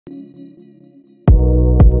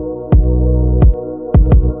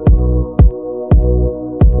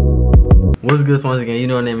What's good, Swansy gang? You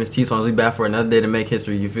know, my name is T Swans. We back for another day to make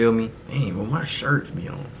history, you feel me? Dang, but my shirts be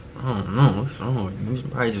on. I don't know, what's wrong? It's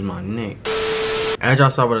probably just my neck. As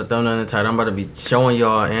y'all saw by the thumbnail and the title, I'm about to be showing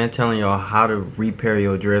y'all and telling y'all how to repair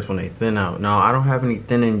your dreads when they thin out. Now, I don't have any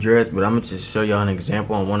thinning dreads, but I'm gonna just show y'all an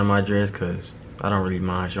example on one of my dreads because I don't really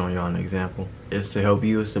mind showing y'all an example. It's to help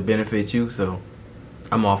you, it's to benefit you, so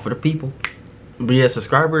I'm all for the people. But yeah,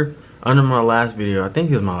 subscriber under my last video, I think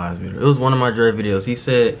it was my last video, it was one of my dread videos, he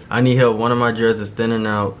said I need help, one of my dreads is thinning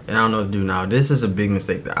out and I don't know what to do. Now this is a big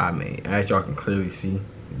mistake that I made, as y'all can clearly see.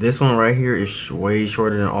 This one right here is way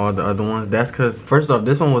shorter than all the other ones. That's because first off,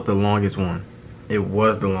 this one was the longest one. It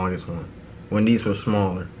was the longest one when these were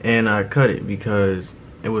smaller, and I cut it because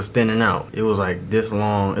it was thinning out. It was like this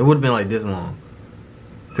long. It would have been like this long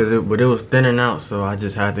but it was thinning out, so I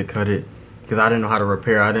just had to cut it because I didn't know how to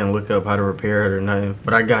repair. I didn't look up how to repair it or nothing,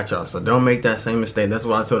 but I got y'all, so don't make that same mistake. That's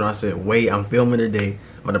why I told him, I said, wait, I'm filming today,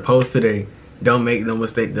 I'm gonna post today. Don't make the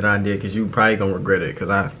mistake that I did because you probably gonna regret it. Because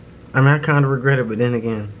I mean, I kind of regret it, but then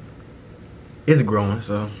again, it's growing,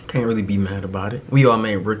 so can't really be mad about it. We all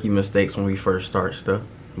made rookie mistakes when we first start stuff,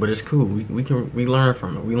 but it's cool. We learn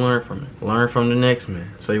from it. We learn from it. Learn from the next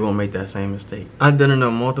man, so you won't make that same mistake. I've done it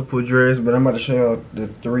on multiple dreads, but I'm about to show y'all the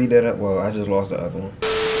three that I just lost the other one.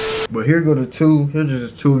 But here go the two. Here's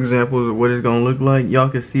just two examples of what it's gonna look like. Y'all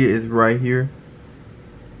can see it. It's right here.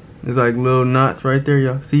 There's like little knots right there.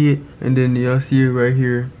 Y'all see it, and then y'all see it right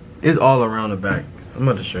here. It's all around the back. I'm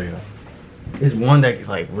about to show y'all. It's one that is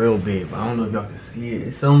like real big, but I don't know if y'all can see it.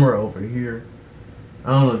 It's somewhere over here. I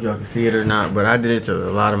don't know if y'all can see it or not, but I did it to a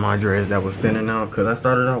lot of my dreads that was thinning out because I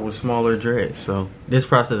started out with smaller dreads. So this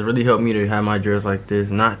process really helped me to have my dreads like this,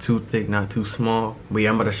 not too thick, not too small. But yeah,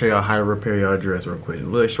 I'm about to show y'all how to repair y'all dreads real quick. A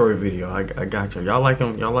little short video. I got y'all. Y'all like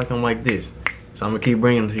them like this. So I'm gonna keep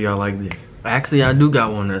bringing them to y'all like this. Actually, I do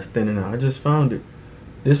got one that's thinning out. I just found it.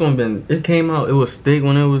 This one it came out, it was thick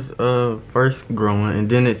when it was first growing, and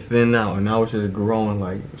then it thinned out, and now it's just growing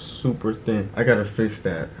like super thin. I gotta fix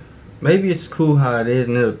that. Maybe it's cool how it is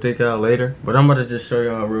and it'll thick out later, but I'm about to just show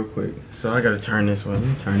y'all real quick. So I gotta turn this way. Let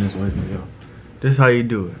me turn this way for y'all. This is how you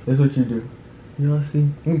do it. This is what you do. Y'all see?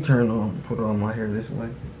 Let me put on my hair this way.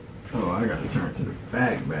 Oh, I gotta turn to the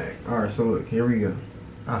back. Alright, so look, here we go.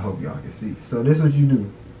 I hope y'all can see. So this is what you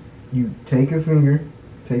do. You take your finger,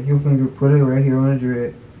 put it right here on the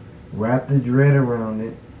dread, wrap the dread around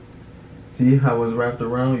it. See how it's wrapped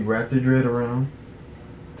around? You wrap the dread around.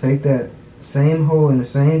 Take that same hole in the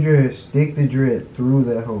same dread, stick the dread through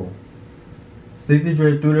that hole. Stick the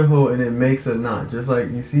dread through the hole and it makes a knot. Just like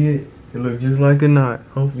you see it, it looks just like a knot.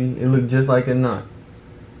 Hopefully it looks just like a knot.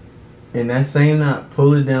 And that same knot,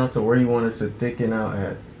 pull it down to where you want it to thicken out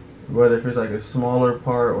at. Whether if it's like a smaller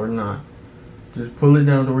part or not. Just pull it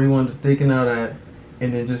down to where you want it to thicken out at,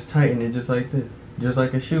 and then just tighten it just like this. Just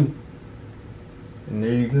like a shoe. And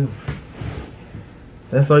there you go.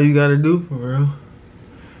 That's all you gotta do for real.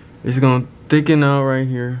 It's gonna thicken out right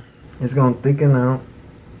here. It's gonna thicken out.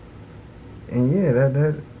 And yeah,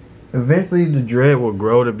 that eventually the dread will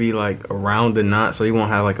grow to be like around the knot, so you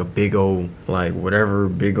won't have like a big old, like whatever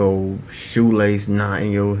big old shoelace knot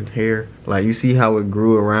in your hair. Like you see how it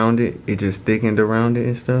grew around it? It just thickened around it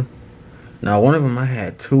and stuff. Now one of them I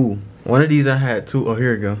had two. One of these I had two. Oh,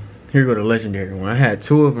 here we go. Here go the legendary one. I had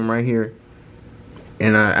two of them right here,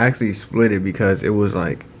 and I actually split it because it was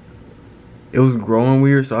like, it was growing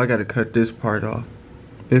weird, so I gotta cut this part off,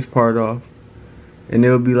 and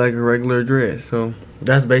it'll be like a regular dread. So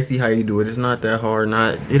that's basically how you do it. It's not that hard.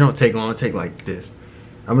 It don't take long. It take like this.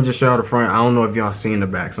 I'm gonna just show y'all the front. I don't know if y'all seen the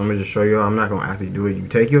back, so I'm gonna just show y'all. I'm not gonna actually do it. You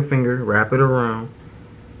take your finger, wrap it around,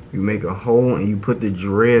 you make a hole, and you put the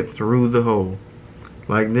dread through the hole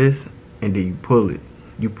like this, and then you pull it.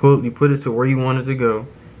 You put it to where you want it to go,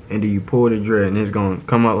 and then you pull the dread, and it's gonna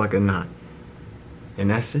come out like a knot. And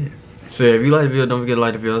that's it. So yeah, if you like the video, don't forget to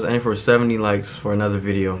like the video. Let's aim for 70 likes for another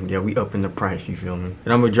video. Yeah, we upping the price, you feel me?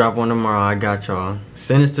 And I'm gonna drop one tomorrow. I got y'all.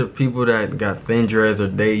 Send this to people that got thin dreads, or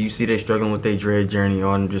you see they struggling with their dread journey,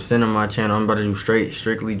 or just send them my channel. I'm about to do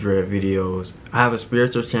strictly dread videos. I have a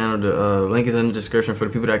spiritual channel. The link is in the description for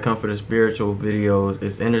the people that come for the spiritual videos.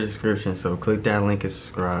 It's in the description, so click that link and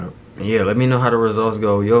subscribe. And yeah, let me know how the results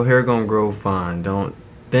go. Your hair gonna grow fine.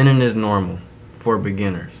 Thinning is normal for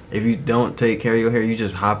beginners. If you don't take care of your hair, you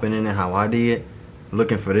just hopping in it how I did,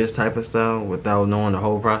 looking for this type of style without knowing the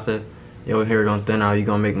whole process, your hair gonna thin out. You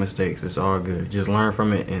gonna make mistakes. It's all good. Just learn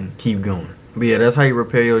from it and keep going. But yeah, that's how you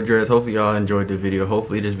repair your dreads. Hopefully y'all enjoyed the video.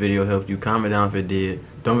 Hopefully this video helped you. Comment down if it did.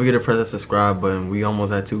 Don't forget to press that subscribe button. We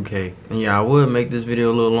almost at 2K. And yeah, I would make this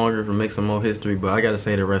video a little longer to make some more history, but I gotta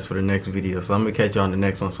say the rest for the next video. So I'm gonna catch y'all on the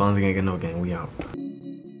next one. SWANZY gang, no gang. We out.